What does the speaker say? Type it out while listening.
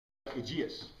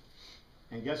Aegeus.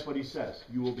 And guess what he says?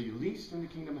 You will be least in the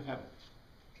kingdom of heaven.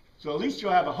 So at least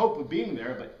you'll have a hope of being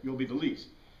there, but you'll be the least.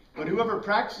 But whoever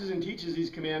practices and teaches these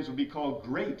commands will be called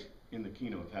great in the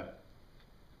kingdom of heaven.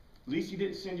 At least he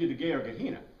didn't send you to Gay or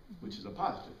Gehenna, which is a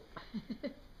positive.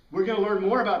 We're going to learn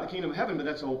more about the kingdom of heaven, but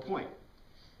that's the whole point.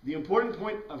 The important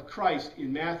point of Christ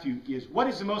in Matthew is, what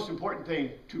is the most important thing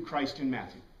to Christ in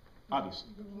Matthew? Obviously.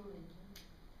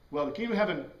 Well, the kingdom of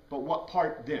heaven, but what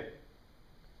part then?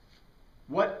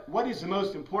 What is the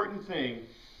most important thing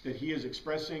that he is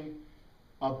expressing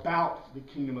about the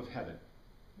kingdom of heaven?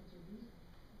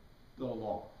 The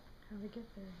law. How to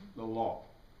get there. The law.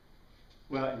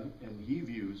 Well, and he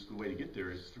views the way to get there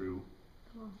is through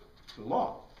the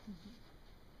law.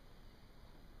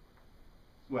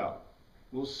 Well,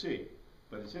 we'll see,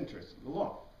 but it's interesting. The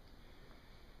law.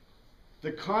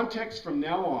 The context from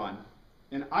now on,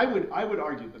 and I would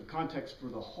argue that the context for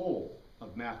the whole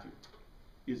of Matthew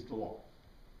is the law.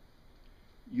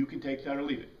 You can take that or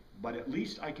leave it, but at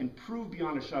least I can prove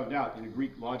beyond a shadow of doubt in a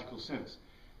Greek logical sense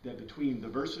that between the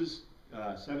verses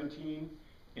 17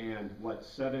 and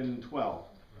 7:12,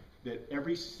 that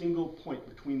every single point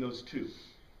between those two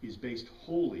is based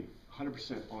wholly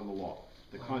 100% on the law,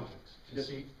 the context.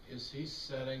 Is he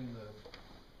setting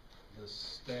the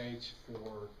stage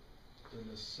for the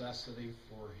necessity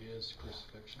for his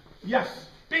crucifixion? Yes,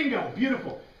 bingo,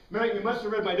 beautiful. Mary, you must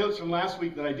have read my notes from last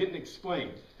week that I didn't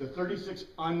explain. The 36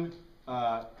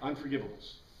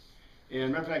 unforgivables.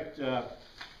 And matter of fact,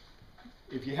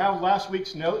 if you have last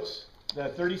week's notes, the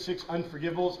 36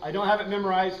 unforgivables, I don't have it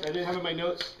memorized, I didn't have it in my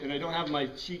notes, and I don't have my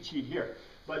cheat sheet here.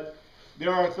 But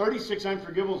there are 36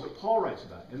 unforgivables that Paul writes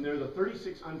about, and they're the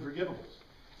 36 unforgivables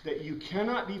that you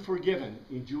cannot be forgiven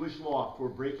in Jewish law for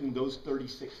breaking those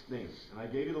 36 things. And I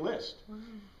gave you the list. Wow.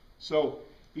 So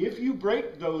if you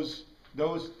break those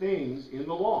things in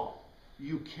the law,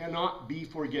 you cannot be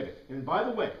forgiven. And by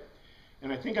the way,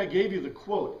 and I think I gave you the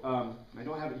quote, I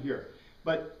don't have it here,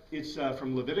 but it's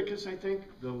from Leviticus, I think,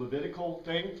 the Levitical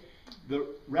thing. The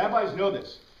rabbis know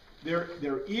this. There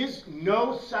is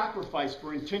no sacrifice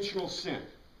for intentional sin,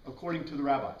 according to the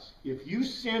rabbis. If you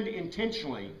sinned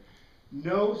intentionally,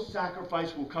 no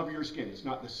sacrifice will cover your skin. It's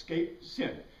not the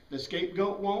sin. The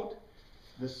scapegoat won't.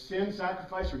 The sin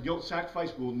sacrifice or guilt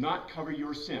sacrifice will not cover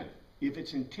your sin if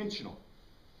it's intentional.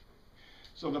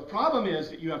 So the problem is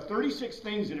that you have 36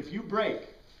 things that if you break,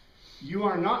 you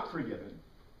are not forgiven.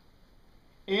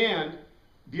 And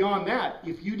beyond that,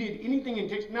 if you did anything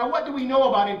intentional. Now, what do we know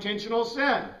about intentional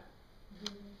sin?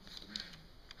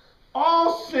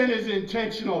 All sin is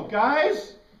intentional,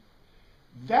 guys.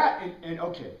 That, and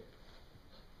okay,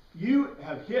 you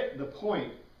have hit the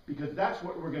point because that's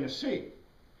what we're going to see.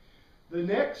 The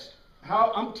next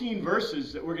umpteen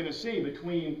verses that we're going to see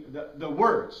between the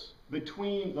words,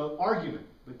 between the argument,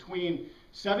 between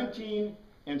 17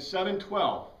 and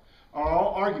 7:12 are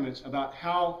all arguments about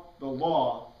how the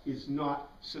law is not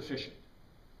sufficient.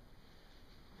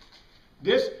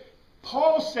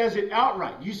 Paul says it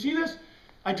outright. You see this?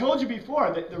 I told you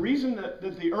before that the reason that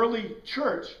the early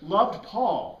church loved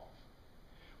Paul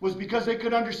was because they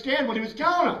could understand what he was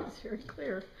telling them. It's very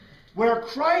clear. Where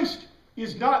Christ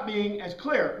is not being as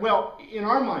clear. Well, in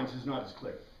our minds is not as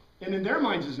clear. And in their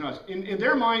minds is not. In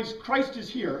their minds, Christ is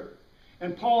here,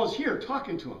 and Paul is here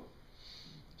talking to them.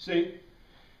 See?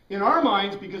 In our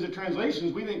minds, because of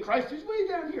translations, we think Christ is way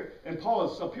down here, and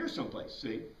Paul is up here someplace.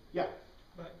 See? Yeah.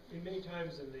 But many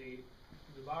times in the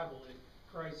Bible,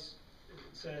 Christ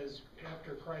says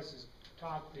after Christ has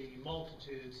taught the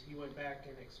multitudes, he went back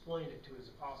and explained it to his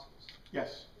apostles.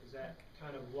 Yes. Is that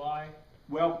kind of why?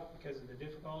 Well, because of the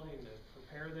difficulty and to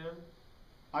prepare them?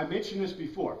 I mentioned this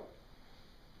before.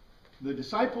 The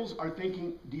disciples are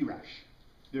thinking dirash.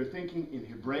 They're thinking in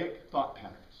Hebraic thought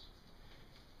patterns,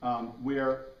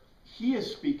 where he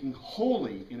is speaking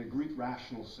wholly in a Greek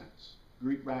rational sense,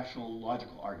 Greek rational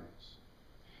logical arguments.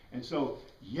 And so,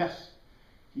 yes,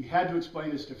 he had to explain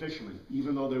this to fishermen,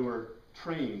 even though they were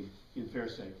trained in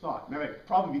Pharisaic thought. Remember,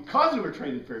 probably because they were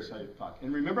trained in Pharisaic thought.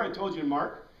 And remember I told you in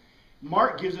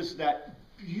Mark gives us that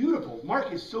beautiful,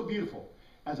 Mark is so beautiful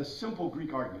as a simple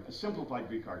Greek argument, a simplified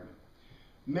Greek argument.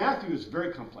 Matthew is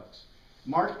very complex.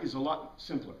 Mark is a lot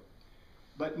simpler.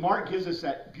 But Mark gives us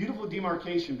that beautiful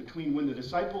demarcation between when the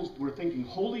disciples were thinking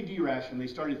wholly dirash and they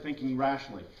started thinking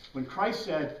rationally. When Christ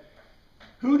said,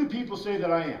 "Who do people say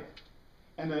that I am?"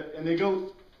 And they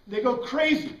go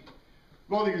crazy.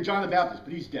 Well, you're John the Baptist,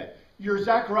 but he's dead. You're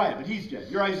Zechariah, but he's dead.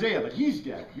 You're Isaiah, but he's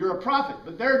dead. You're a prophet,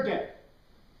 but they're dead.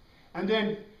 And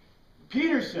then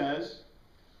Peter says,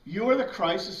 "You are the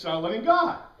Christ, the Son of the living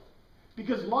God."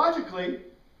 Because logically,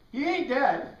 he ain't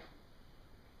dead.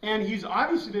 And he's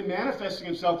obviously been manifesting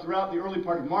himself throughout the early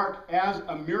part of Mark as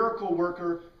a miracle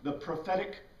worker, the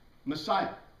prophetic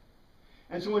Messiah.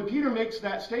 And so when Peter makes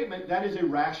that statement, that is a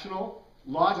rational,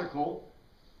 logical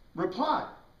reply.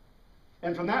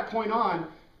 And from that point on,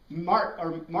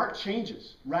 Mark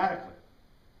changes radically,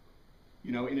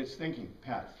 in its thinking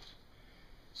patterns.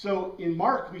 So in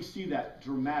Mark, we see that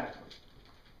dramatically.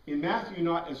 In Matthew,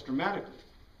 not as dramatically.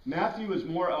 Matthew is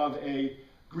more of a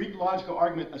Greek logical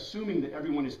argument, assuming that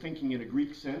everyone is thinking in a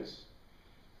Greek sense.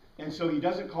 And so he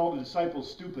doesn't call the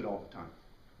disciples stupid all the time,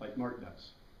 like Mark does.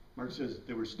 Mark says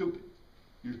they were stupid.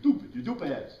 You're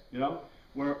dupeheads,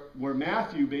 Where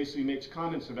Matthew basically makes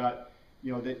comments about,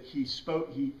 that he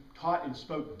taught and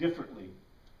spoke differently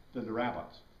than the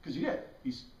rabbis. Because he did.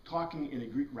 He's talking in a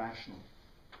Greek rational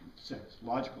sense,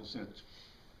 logical sense,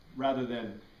 rather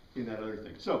than in that other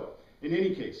thing. So, in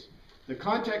any case, the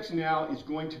context now is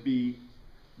going to be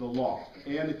the law.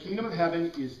 And the kingdom of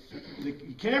heaven is,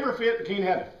 you can't ever forget the kingdom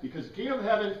of heaven, because the kingdom of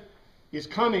heaven is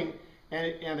coming,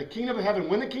 and the kingdom of heaven,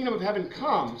 when the kingdom of heaven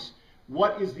comes,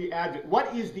 what is the advent?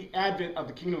 What is the advent of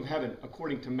the kingdom of heaven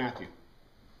according to Matthew?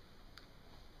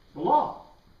 The law.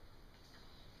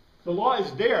 The law is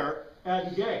there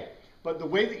every day. But the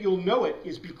way that you'll know it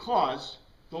is because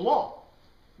the law.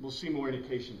 We'll see more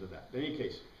indications of that. In any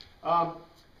case.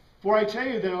 For I tell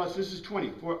you that unless, this is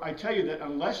 20, for I tell you that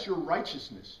unless your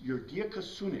righteousness, your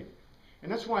diakosune,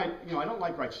 and that's why, I don't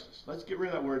like righteousness. Let's get rid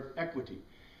of that word equity.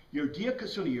 Your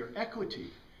diakosune, your equity,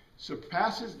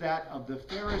 surpasses that of the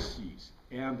Pharisees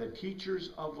and the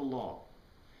teachers of the law,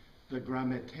 the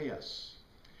grammateus.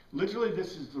 Literally,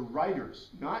 this is the writers,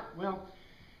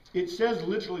 it says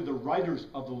literally the writers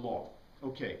of the law.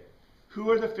 Okay,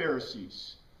 who are the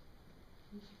Pharisees?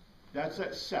 That's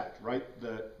that sect, right?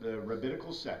 The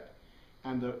rabbinical sect.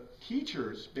 And the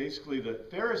teachers, basically the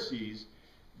Pharisees,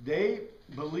 they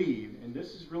believe, and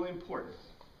this is really important.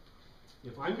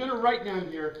 If I'm going to write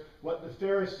down here what the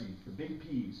Pharisees, the big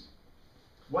P's,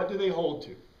 what do they hold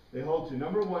to? They hold to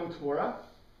number 1, Torah,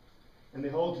 and they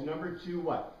hold to number 2,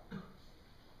 what?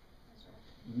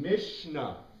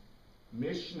 Mishnah.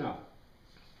 Mishnah.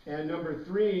 And number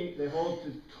 3, they hold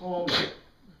to Talmud.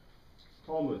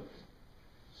 Talmud.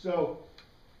 So,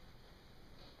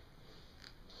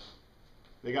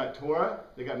 they got Torah,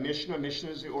 they got Mishnah.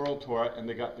 Mishnah is the oral Torah, and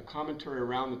they got the commentary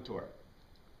around the Torah.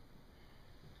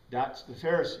 That's the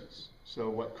Pharisees. So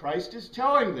what Christ is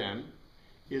telling them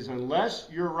is unless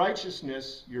your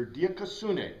righteousness, your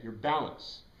diakosune, your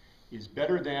balance, is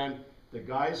better than the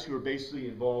guys who are basically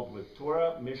involved with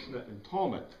Torah, Mishnah, and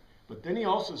Talmud. But then he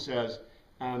also says,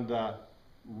 and the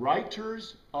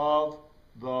writers of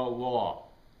the law.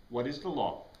 What is the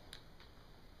law?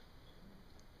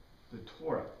 The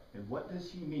Torah. And what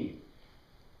does he mean?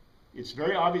 It's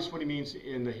very obvious what he means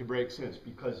in the Hebraic sense,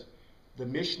 because the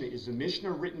Mishnah, is the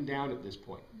Mishnah written down at this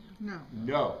point? No.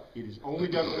 No. It is only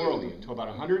done orally until about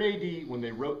 100 AD when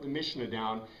they wrote the Mishnah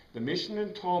down. The Mishnah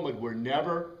and Talmud were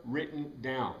never written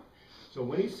down. So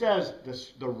when he says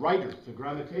the writers, the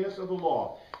grammateus of the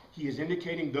law, he is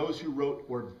indicating those who wrote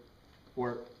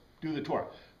or do the Torah.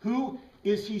 Who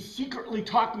is he secretly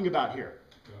talking about here?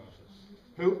 Moses.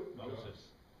 Who? Moses.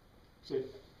 Say,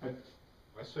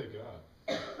 I say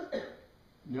God.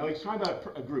 no, he's talking about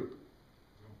a group.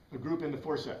 A group in the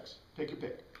four sects. Take your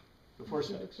pick. The four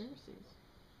sects.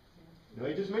 No,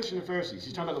 he just mentioned the Pharisees.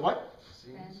 He's talking about the what?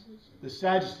 The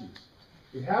Sadducees.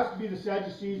 It has to be the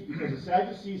Sadducees because the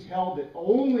Sadducees held that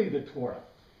only the Torah,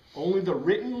 only the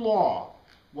written law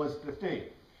was the thing.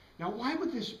 Now, why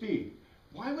would this be?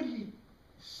 Why would he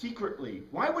secretly,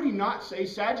 why would he not say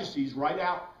Sadducees right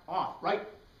off? Why?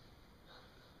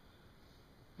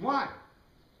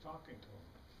 Talking to him.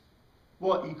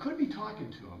 Well, he could be talking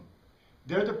to them.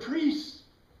 They're the priests,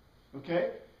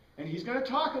 okay? And he's going to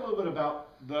talk a little bit about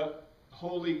the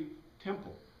holy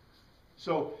temple.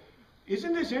 So,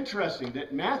 isn't this interesting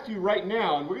that Matthew right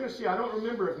now, and we're going to see, I don't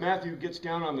remember if Matthew gets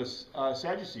down on the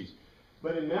Sadducees,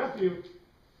 but in Matthew,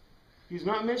 he's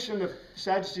not mentioning the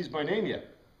Sadducees by name yet,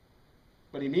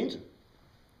 but he means them.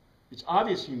 It's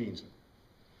obvious he means them,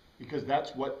 because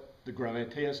that's what the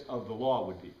grammateus of the law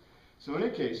would be. So in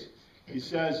any case, he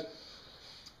says,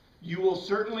 you will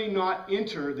certainly not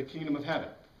enter the kingdom of heaven.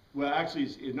 Well, actually,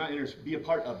 it's not enter, be a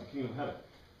part of the kingdom of heaven.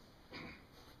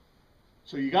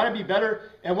 So you got to be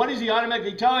better. And what is he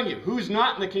automatically telling you? Who's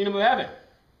not in the kingdom of heaven?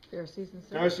 Pharisees and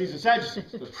Sadducees. Pharisees and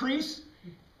Sadducees. The priests,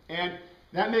 and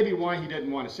that may be why he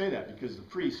didn't want to say that, because the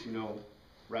priests,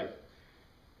 right.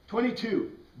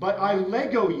 22, but I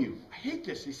lego you. I hate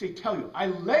this. They say tell you. I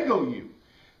lego you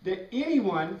that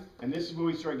anyone, and this is where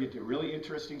we start to get to really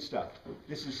interesting stuff.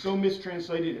 This is so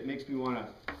mistranslated, it makes me want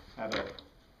to have an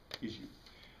issue.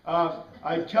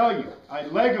 I tell you, I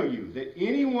lego you, that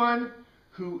anyone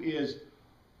who is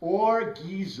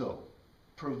orgizo,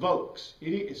 provokes,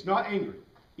 it's not angry,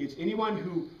 it's anyone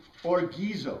who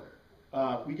orgizo.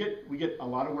 We get a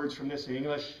lot of words from this in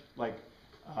English, like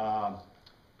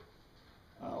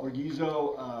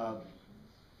orgizo,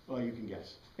 well, you can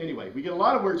guess. Anyway, we get a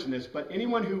lot of words from this, but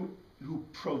anyone who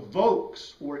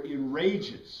provokes or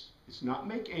enrages, it's not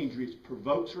make angry, it's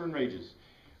provokes or enrages,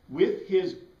 with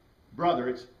his brother,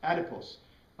 it's adipos,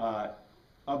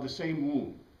 of the same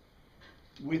womb,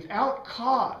 without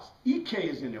cause. Ek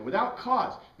is in there, without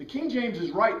cause. The King James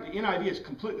is right, the NIV is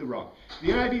completely wrong. The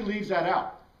NIV leaves that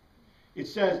out. It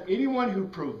says, anyone who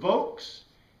provokes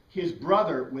his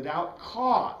brother without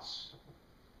cause,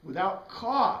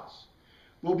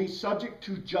 will be subject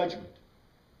to judgment.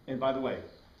 And by the way,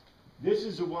 this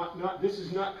is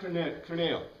not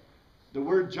kreneo. The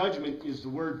word judgment is the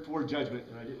word for judgment,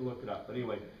 and I didn't look it up. But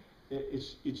anyway,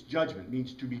 it's judgment,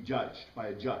 means to be judged by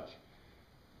a judge.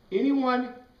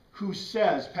 Anyone who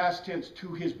says, past tense,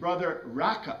 to his brother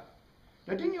raka.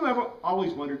 Now, didn't you ever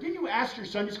always wonder, didn't you ask your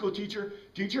Sunday school teacher,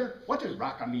 what does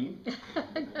raka mean?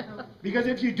 Because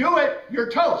if you do it, you're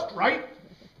toast, right?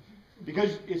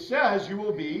 Because it says you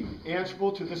will be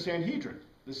answerable to the Sanhedrin.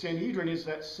 The Sanhedrin is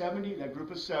that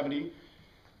group of 70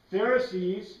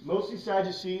 Pharisees, mostly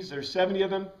Sadducees. There's 70 of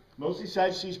them, mostly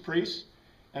Sadducees priests,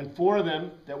 and 4 of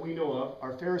them that we know of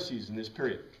are Pharisees in this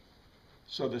period.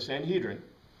 So the Sanhedrin.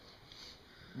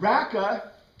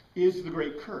 Raka is the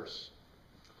great curse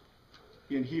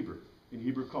in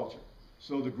Hebrew culture.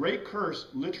 So the great curse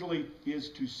literally is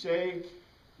to say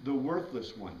the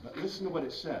worthless one. But listen to what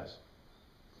it says.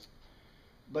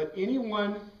 But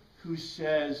anyone who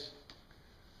says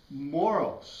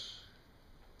moros,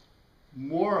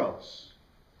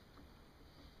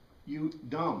 you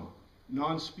dumb,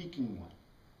 non-speaking one.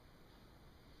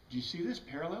 Do you see this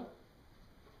parallel?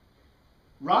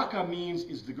 Raka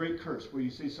is the great curse, where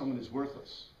you say someone is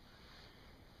worthless.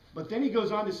 But then he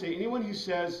goes on to say, anyone who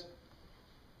says,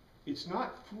 it's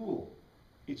not fool,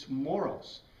 it's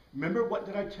moros. Remember, what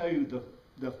did I tell you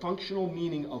the functional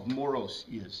meaning of moros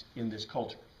is in this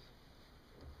culture?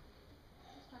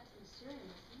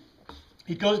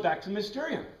 It goes back to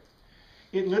mysterium.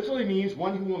 It literally means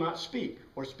one who will not speak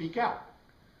or speak out.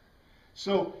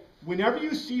 So whenever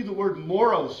you see the word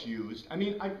moros used,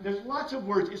 there's lots of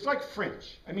words. It's like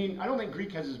French. I don't think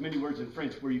Greek has as many words in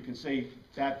French where you can say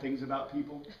bad things about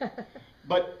people.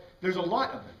 But there's a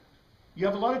lot of them. You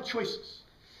have a lot of choices.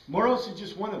 Moros is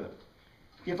just one of them.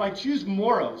 If I choose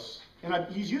moros, and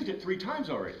he's used it 3 times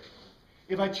already.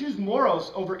 If I choose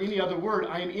moros over any other word,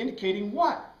 I am indicating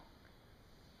what?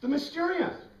 The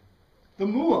mysterium. The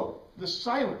muo, the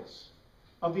silence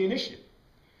of the initiative.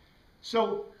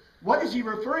 So what is he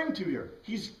referring to here?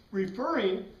 He's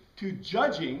referring to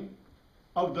judging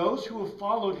of those who have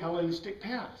followed Hellenistic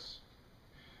paths.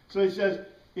 So he says,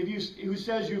 who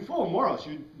says you fool, moros,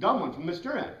 you dumb one from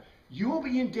mysterium, you will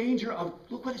be in danger of,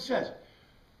 look what it says,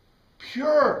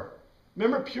 pure.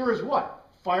 Remember, pure is what?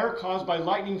 Fire caused by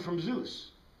lightning from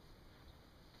Zeus.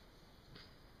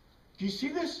 Do you see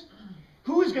this?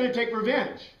 Who is going to take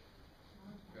revenge?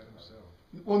 God himself.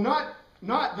 Well,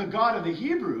 not the God of the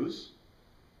Hebrews,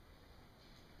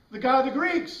 the God of the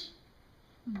Greeks.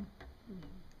 Do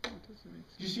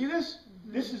you see this?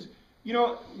 This is,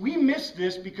 we miss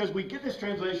this because we get this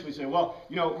translation. We say, well,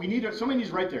 we need somebody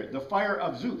needs right there, the fire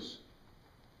of Zeus,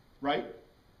 right?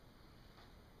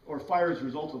 Or fire as a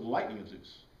result of the lightning of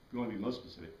Zeus, if you want to be most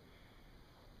specific.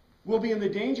 Will be in the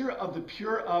danger of the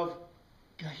pure of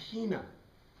Gehenna.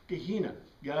 Gehenna.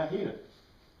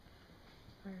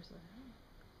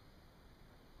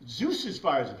 Zeus's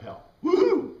fires of hell.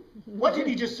 Woohoo! What did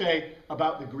he just say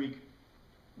about the Greek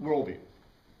worldview?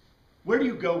 Where do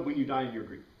you go when you die in your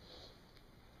Greek?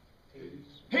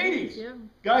 Hades. Yeah.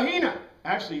 Gehenna.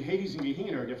 Actually, Hades and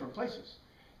Gehenna are different places.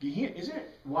 Gehenna, isn't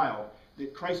it wild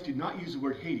that Christ did not use the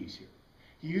word Hades here?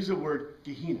 He used the word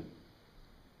Gehenna.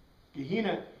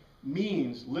 Gehenna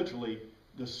means literally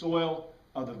the soil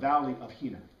of the valley of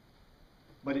Hinnom.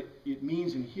 But it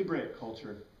means in Hebraic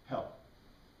culture, hell.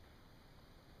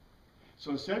 So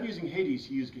instead of using Hades,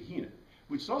 he used Gehenna,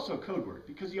 which is also a code word,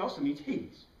 because he also means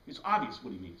Hades. It's obvious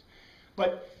what he means.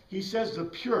 But he says the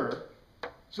pure,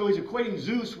 so he's equating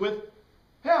Zeus with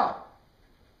hell.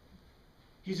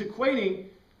 He's equating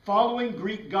following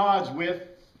Greek gods with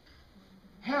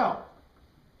hell.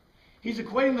 He's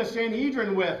equating the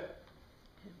Sanhedrin with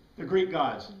the Greek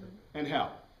gods and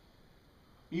hell.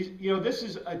 This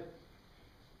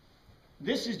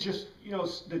is just,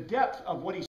 the depth of what he's